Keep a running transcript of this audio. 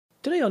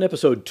Today on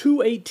episode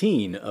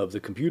 218 of the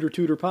Computer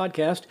Tutor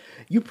Podcast,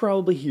 you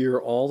probably hear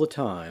all the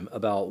time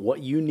about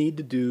what you need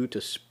to do to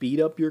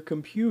speed up your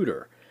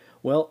computer.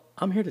 Well,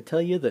 I'm here to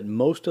tell you that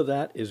most of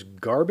that is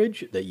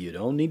garbage that you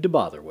don't need to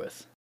bother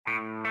with.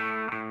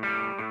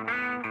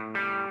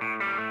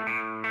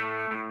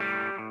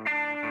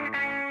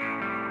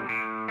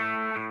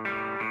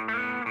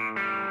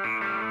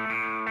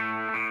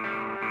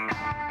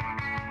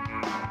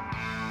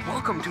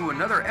 Welcome to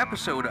another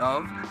episode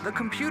of The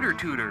Computer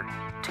Tutor.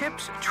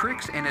 Tips,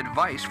 tricks, and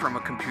advice from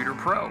a computer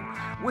pro,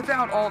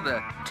 without all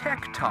the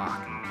tech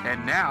talk.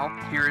 And now,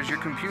 here is your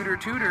computer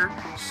tutor,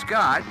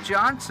 Scott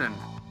Johnson.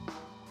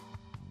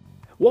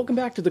 Welcome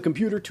back to the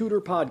Computer Tutor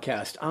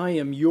Podcast. I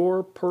am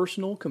your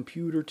personal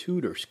computer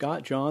tutor,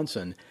 Scott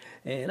Johnson,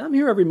 and I'm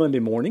here every Monday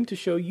morning to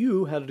show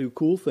you how to do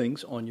cool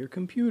things on your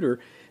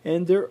computer.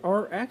 And there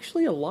are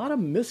actually a lot of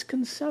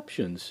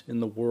misconceptions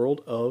in the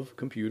world of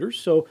computers,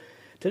 so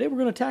today we're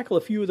going to tackle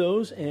a few of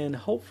those, and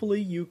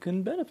hopefully you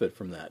can benefit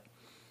from that.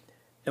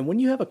 And when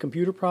you have a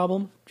computer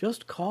problem,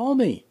 just call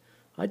me.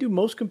 I do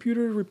most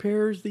computer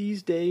repairs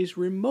these days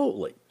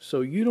remotely,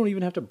 so you don't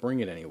even have to bring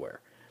it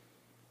anywhere.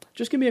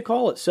 Just give me a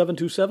call at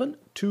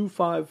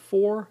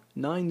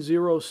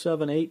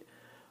 727-254-9078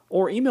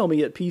 or email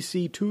me at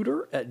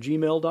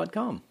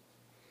pctutor@gmail.com.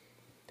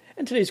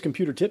 And today's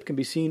computer tip can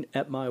be seen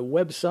at my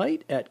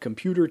website at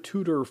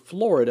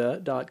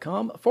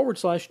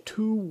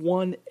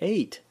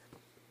computertutorflorida.com/218.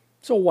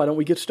 So why don't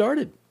we get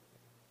started?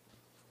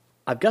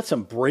 I've got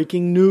some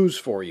breaking news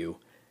for you.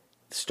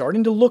 It's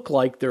starting to look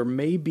like there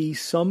may be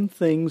some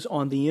things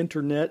on the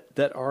internet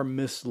that are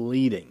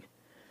misleading.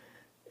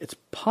 It's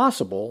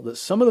possible that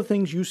some of the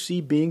things you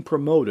see being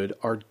promoted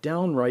are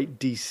downright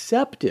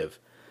deceptive.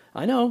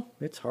 I know,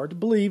 it's hard to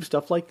believe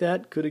stuff like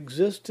that could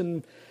exist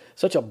in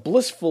such a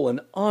blissful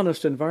and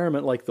honest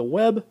environment like the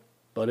web,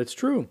 but it's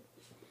true.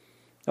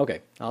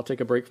 Okay, I'll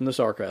take a break from the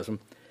sarcasm.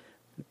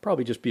 It'll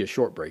probably just be a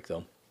short break,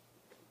 though.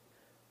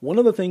 One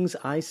of the things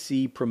I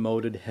see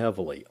promoted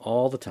heavily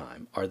all the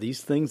time are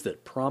these things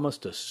that promise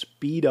to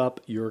speed up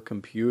your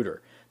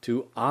computer,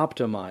 to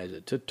optimize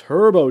it, to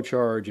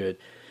turbocharge it,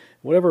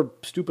 whatever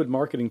stupid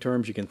marketing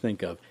terms you can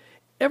think of.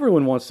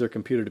 Everyone wants their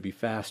computer to be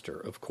faster,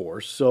 of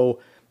course, so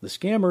the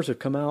scammers have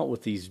come out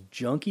with these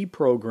junky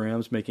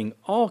programs making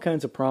all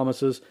kinds of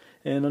promises,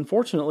 and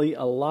unfortunately,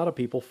 a lot of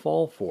people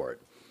fall for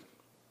it.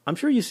 I'm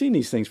sure you've seen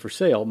these things for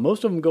sale.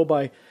 Most of them go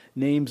by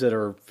names that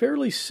are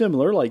fairly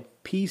similar, like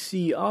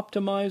PC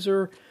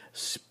Optimizer,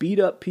 Speed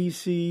Up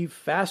PC,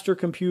 Faster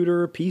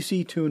Computer,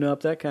 PC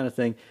Tune-Up, that kind of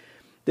thing.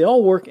 They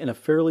all work in a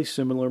fairly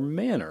similar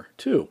manner,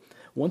 too.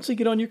 Once they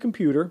get on your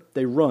computer,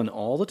 they run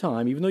all the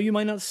time. Even though you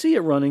might not see it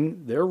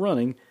running, they're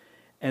running.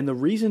 And the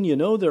reason you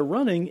know they're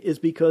running is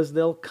because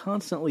they'll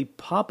constantly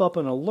pop up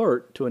an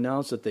alert to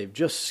announce that they've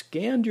just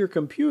scanned your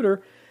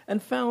computer and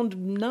found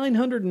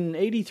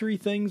 983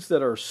 things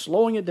that are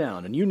slowing it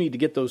down, and you need to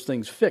get those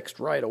things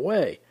fixed right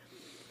away.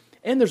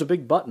 And there's a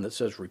big button that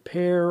says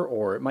repair,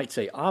 or it might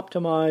say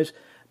optimize,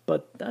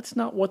 but that's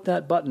not what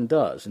that button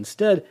does.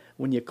 Instead,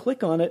 when you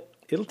click on it,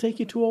 it'll take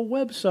you to a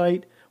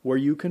website where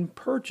you can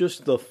purchase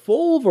the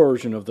full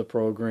version of the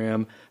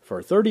program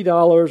for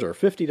 $30 or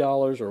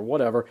 $50 or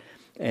whatever,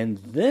 and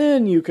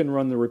then you can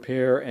run the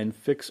repair and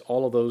fix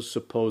all of those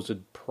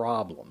supposed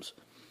problems.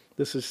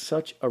 This is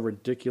such a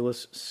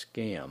ridiculous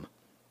scam.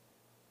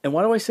 And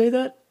why do I say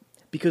that?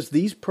 Because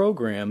these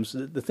programs,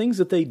 the things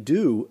that they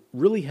do,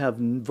 really have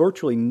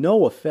virtually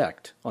no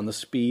effect on the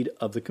speed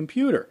of the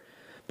computer.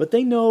 But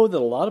they know that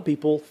a lot of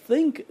people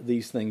think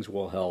these things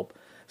will help,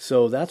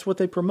 so that's what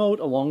they promote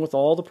along with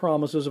all the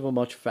promises of a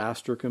much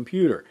faster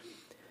computer.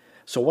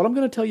 So what I'm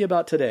going to tell you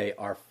about today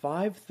are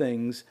 5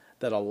 things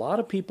that a lot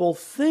of people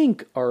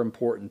think are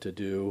important to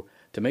do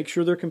to make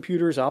sure their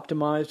computer is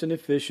optimized and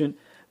efficient,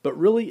 but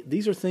really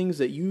these are things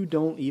that you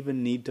don't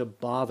even need to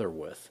bother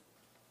with.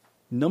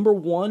 Number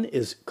 1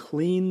 is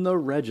clean the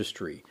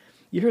registry.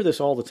 You hear this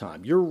all the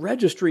time. Your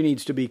registry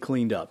needs to be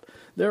cleaned up.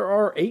 There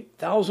are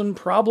 8,000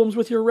 problems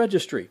with your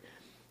registry.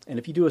 And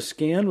if you do a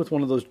scan with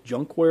one of those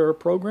junkware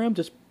programs,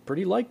 it's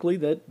pretty likely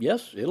that,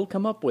 yes, it'll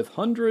come up with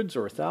hundreds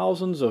or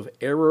thousands of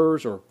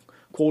errors or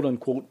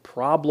quote-unquote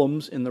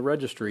problems in the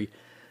registry.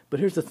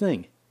 But here's the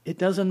thing. It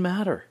doesn't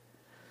matter.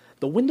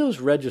 The Windows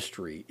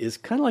registry is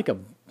kind of like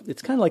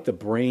the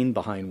brain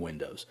behind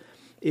Windows.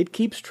 It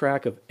keeps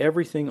track of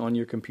everything on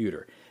your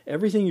computer.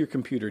 Everything your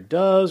computer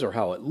does or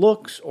how it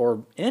looks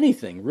or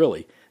anything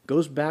really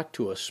goes back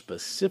to a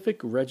specific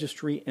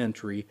registry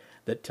entry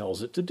that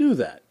tells it to do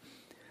that.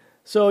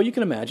 So you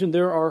can imagine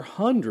there are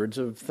hundreds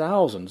of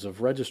thousands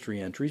of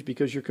registry entries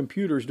because your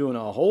computer is doing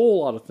a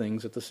whole lot of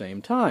things at the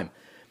same time.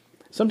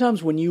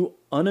 Sometimes when you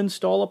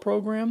uninstall a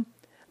program,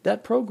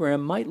 that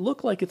program might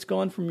look like it's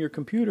gone from your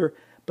computer,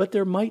 but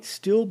there might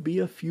still be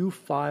a few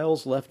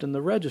files left in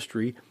the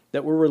registry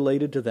that were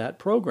related to that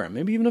program,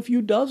 maybe even a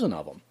few dozen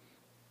of them.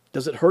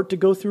 Does it hurt to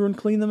go through and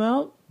clean them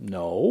out?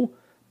 No,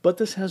 but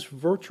this has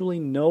virtually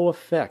no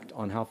effect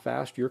on how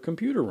fast your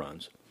computer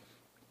runs.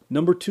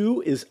 Number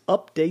 2 is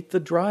update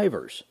the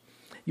drivers.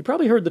 You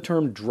probably heard the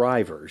term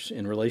drivers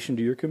in relation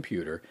to your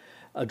computer.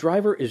 A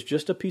driver is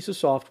just a piece of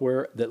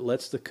software that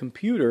lets the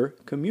computer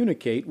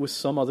communicate with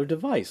some other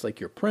device, like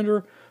your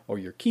printer or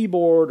your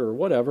keyboard or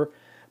whatever.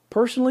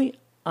 Personally,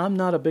 I'm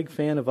not a big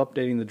fan of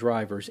updating the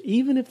drivers,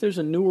 even if there's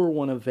a newer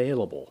one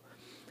available.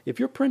 If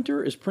your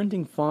printer is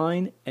printing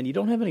fine and you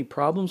don't have any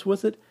problems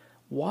with it,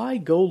 why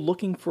go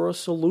looking for a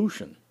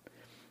solution?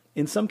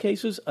 In some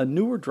cases, a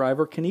newer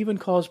driver can even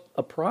cause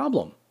a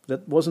problem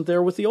that wasn't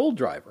there with the old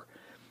driver.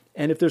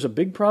 And if there's a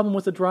big problem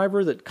with the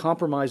driver that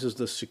compromises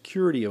the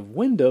security of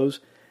Windows,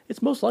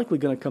 it's most likely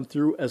going to come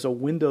through as a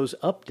Windows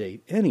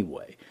update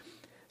anyway.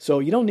 So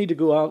you don't need to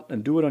go out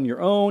and do it on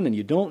your own, and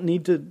you don't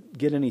need to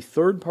get any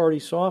third-party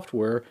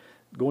software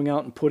going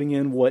out and putting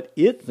in what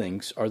it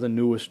thinks are the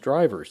newest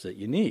drivers that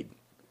you need.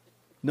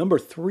 Number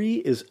 3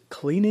 is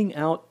cleaning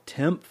out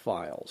temp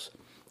files.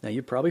 Now,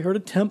 you've probably heard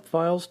of temp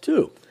files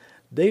too.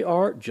 They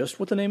are, just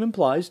what the name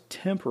implies,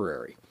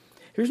 temporary.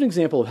 Here's an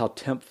example of how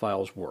temp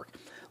files work.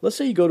 Let's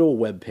say you go to a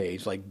web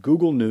page like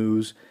Google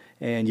News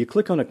and you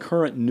click on a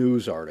current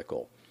news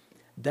article.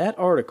 That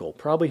article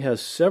probably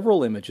has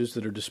several images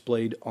that are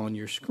displayed on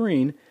your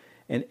screen,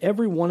 and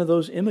every one of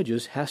those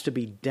images has to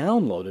be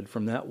downloaded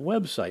from that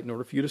website in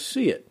order for you to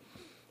see it.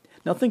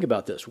 Now think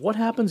about this. What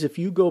happens if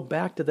you go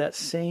back to that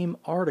same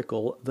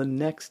article the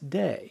next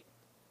day?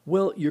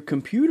 Well, your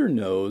computer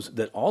knows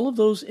that all of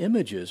those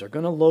images are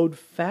going to load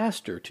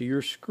faster to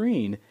your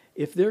screen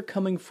if they're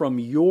coming from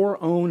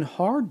your own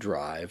hard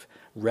drive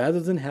rather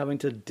than having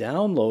to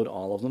download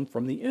all of them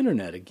from the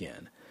internet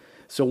again.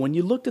 So when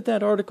you looked at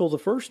that article the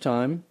first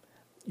time,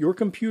 your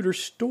computer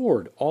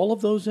stored all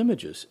of those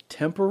images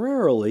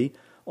temporarily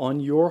on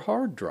your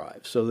hard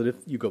drive so that if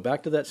you go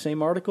back to that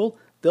same article,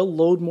 they'll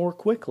load more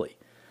quickly.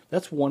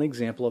 That's one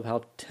example of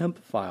how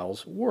temp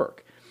files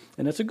work.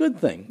 And that's a good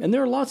thing. And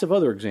there are lots of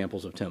other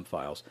examples of temp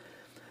files.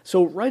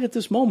 So right at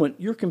this moment,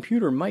 your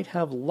computer might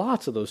have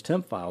lots of those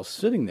temp files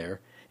sitting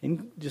there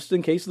just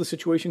in case the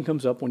situation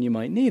comes up when you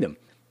might need them.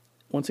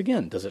 Once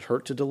again, does it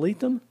hurt to delete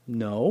them?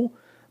 No.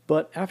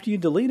 But after you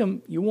delete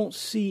them, you won't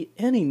see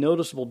any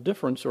noticeable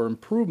difference or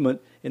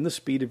improvement in the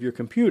speed of your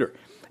computer.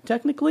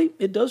 Technically,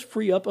 it does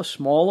free up a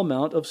small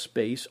amount of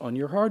space on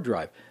your hard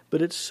drive,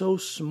 but it's so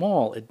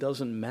small it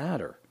doesn't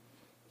matter.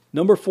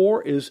 Number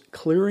 4 is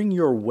clearing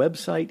your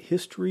website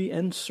history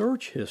and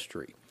search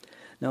history.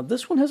 Now,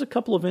 this one has a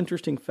couple of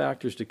interesting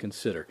factors to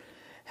consider.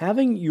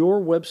 Having your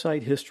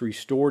website history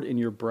stored in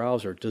your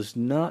browser does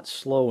not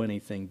slow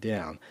anything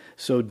down,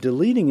 so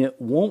deleting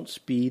it won't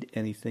speed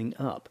anything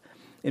up.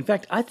 In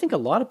fact, I think a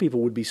lot of people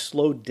would be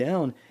slowed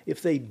down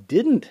if they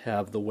didn't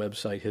have the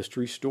website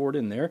history stored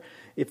in there.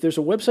 If there's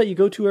a website you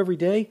go to every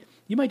day,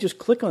 you might just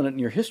click on it in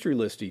your history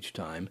list each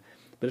time.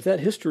 But if that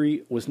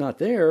history was not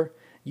there,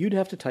 you'd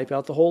have to type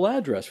out the whole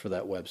address for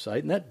that website,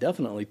 and that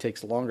definitely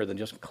takes longer than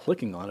just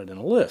clicking on it in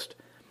a list.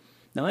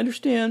 Now, I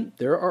understand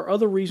there are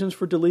other reasons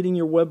for deleting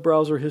your web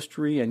browser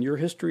history and your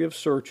history of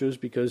searches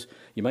because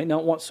you might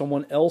not want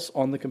someone else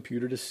on the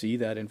computer to see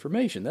that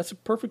information. That's a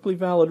perfectly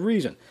valid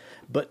reason.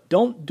 But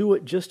don't do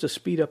it just to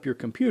speed up your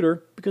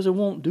computer because it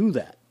won't do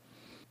that.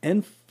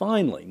 And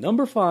finally,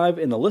 number 5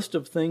 in the list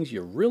of things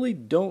you really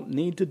don't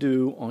need to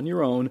do on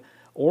your own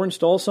or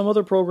install some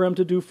other program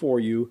to do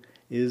for you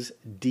is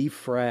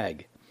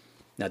defrag.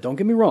 Now, don't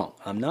get me wrong.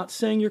 I'm not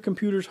saying your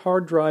computer's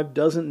hard drive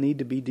doesn't need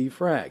to be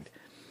defragged.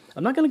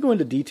 I'm not going to go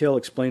into detail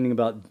explaining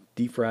about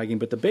defragging,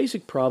 but the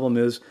basic problem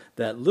is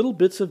that little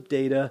bits of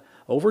data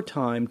over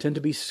time tend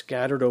to be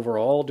scattered over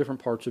all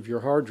different parts of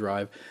your hard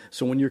drive.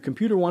 So when your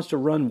computer wants to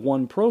run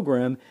one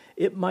program,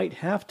 it might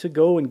have to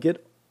go and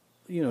get,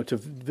 to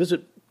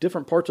visit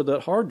different parts of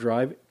that hard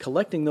drive,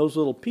 collecting those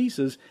little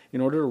pieces in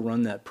order to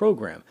run that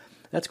program.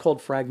 That's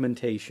called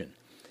fragmentation.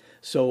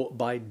 So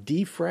by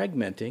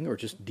defragmenting or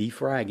just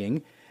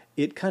defragging,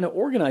 it kind of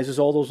organizes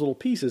all those little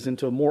pieces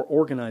into a more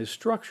organized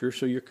structure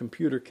so your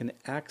computer can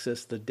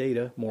access the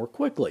data more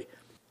quickly.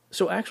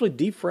 So actually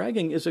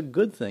defragging is a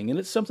good thing, and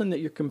it's something that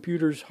your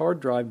computer's hard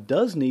drive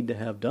does need to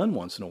have done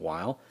once in a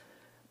while.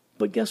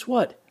 But guess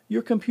what?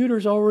 Your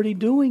computer's already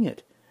doing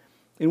it.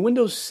 In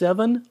Windows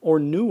 7 or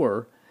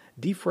newer,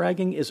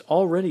 defragging is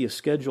already a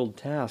scheduled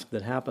task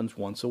that happens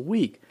once a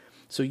week.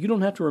 So you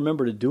don't have to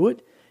remember to do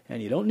it,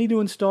 and you don't need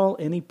to install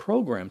any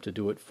program to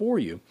do it for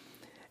you.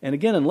 And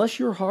again, unless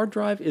your hard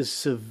drive is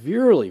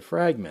severely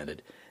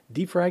fragmented,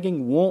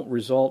 defragging won't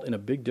result in a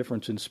big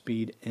difference in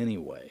speed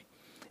anyway.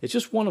 It's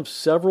just one of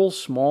several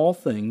small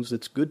things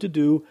that's good to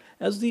do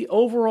as the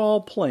overall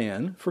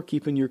plan for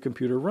keeping your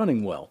computer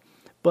running well.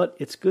 But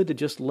it's good to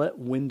just let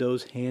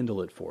Windows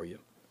handle it for you.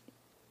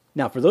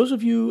 Now, for those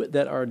of you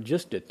that are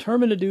just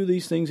determined to do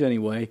these things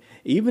anyway,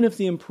 even if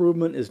the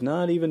improvement is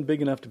not even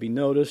big enough to be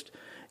noticed,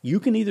 you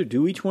can either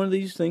do each one of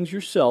these things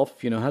yourself,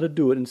 if you know how to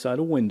do it inside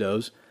of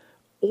Windows,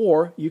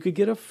 or you could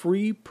get a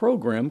free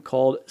program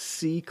called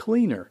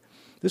CCleaner.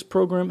 This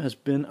program has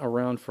been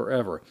around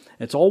forever.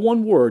 It's all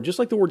one word, just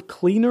like the word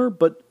cleaner,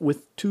 but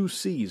with 2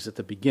 C's at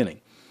the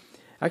beginning.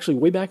 Actually,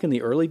 way back in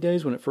the early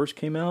days when it first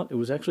came out, it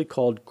was actually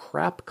called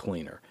Crap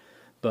Cleaner.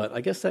 but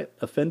I guess that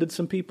offended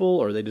some people,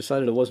 or they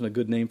decided it wasn't a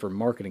good name for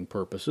marketing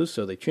purposes,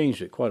 so they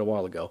changed it quite a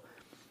while ago.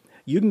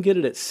 You can get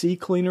it at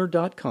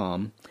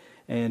ccleaner.com,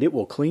 and it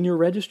will clean your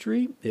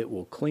registry, it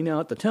will clean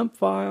out the temp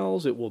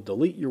files, it will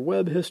delete your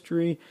web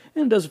history,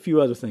 and it does a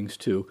few other things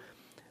too.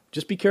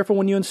 Just be careful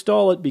when you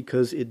install it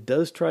because it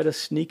does try to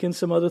sneak in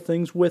some other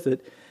things with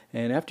it,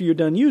 and after you're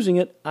done using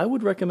it, I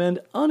would recommend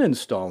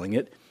uninstalling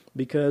it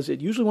because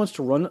it usually wants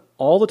to run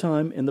all the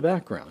time in the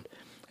background.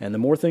 And the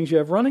more things you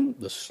have running,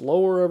 the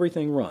slower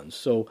everything runs.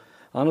 So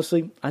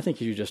honestly, I think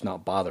you should just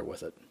not bother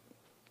with it.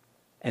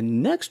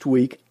 And next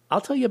week, I'll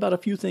tell you about a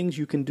few things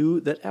you can do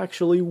that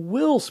actually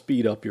will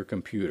speed up your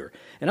computer.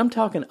 And I'm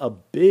talking a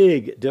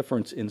big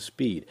difference in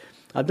speed.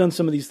 I've done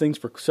some of these things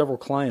for several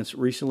clients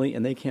recently,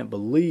 and they can't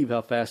believe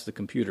how fast the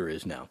computer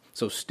is now.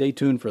 So stay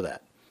tuned for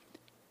that.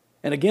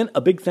 And again, a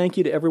big thank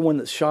you to everyone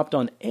that shopped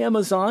on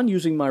Amazon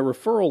using my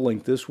referral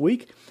link this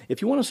week. If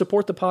you want to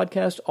support the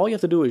podcast, all you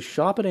have to do is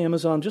shop at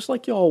Amazon just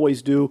like you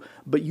always do,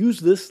 but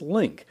use this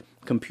link,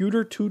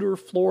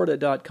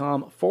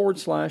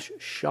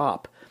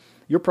 computertutorflorida.com/shop.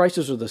 Your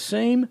prices are the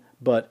same,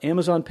 but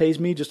Amazon pays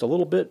me just a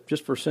little bit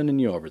just for sending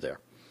you over there.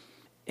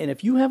 And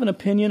if you have an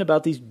opinion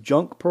about these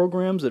junk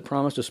programs that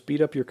promise to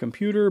speed up your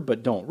computer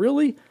but don't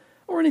really,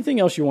 or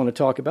anything else you want to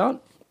talk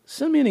about,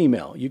 send me an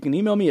email. You can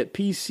email me at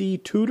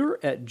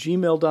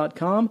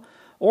pctutor@gmail.com,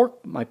 or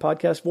my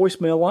podcast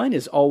voicemail line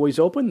is always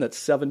open. That's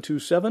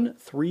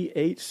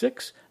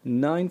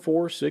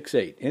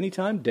 727-386-9468,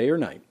 anytime, day or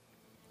night.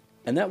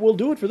 And that will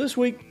do it for this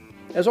week.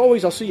 As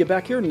always, I'll see you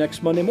back here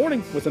next Monday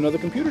morning with another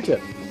computer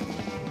tip.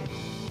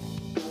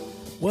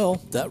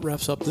 Well, that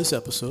wraps up this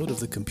episode of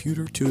the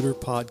Computer Tutor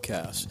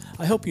Podcast.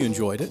 I hope you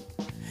enjoyed it.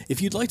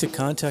 If you'd like to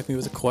contact me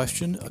with a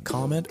question, a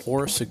comment,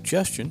 or a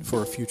suggestion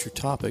for a future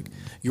topic,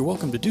 you're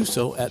welcome to do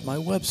so at my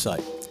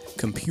website,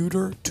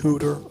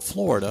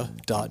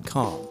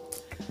 computertutorflorida.com.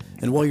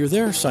 And while you're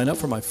there, sign up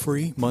for my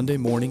free Monday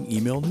morning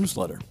email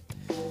newsletter.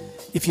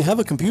 If you have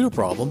a computer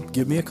problem,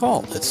 give me a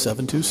call at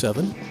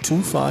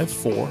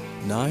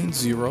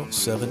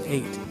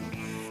 727-254-9078.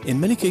 In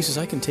many cases,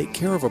 I can take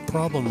care of a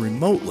problem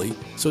remotely,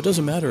 so it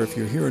doesn't matter if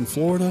you're here in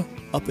Florida,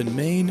 up in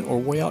Maine, or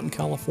way out in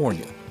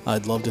California.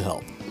 I'd love to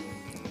help.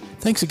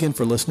 Thanks again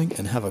for listening,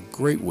 and have a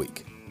great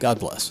week. God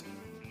bless.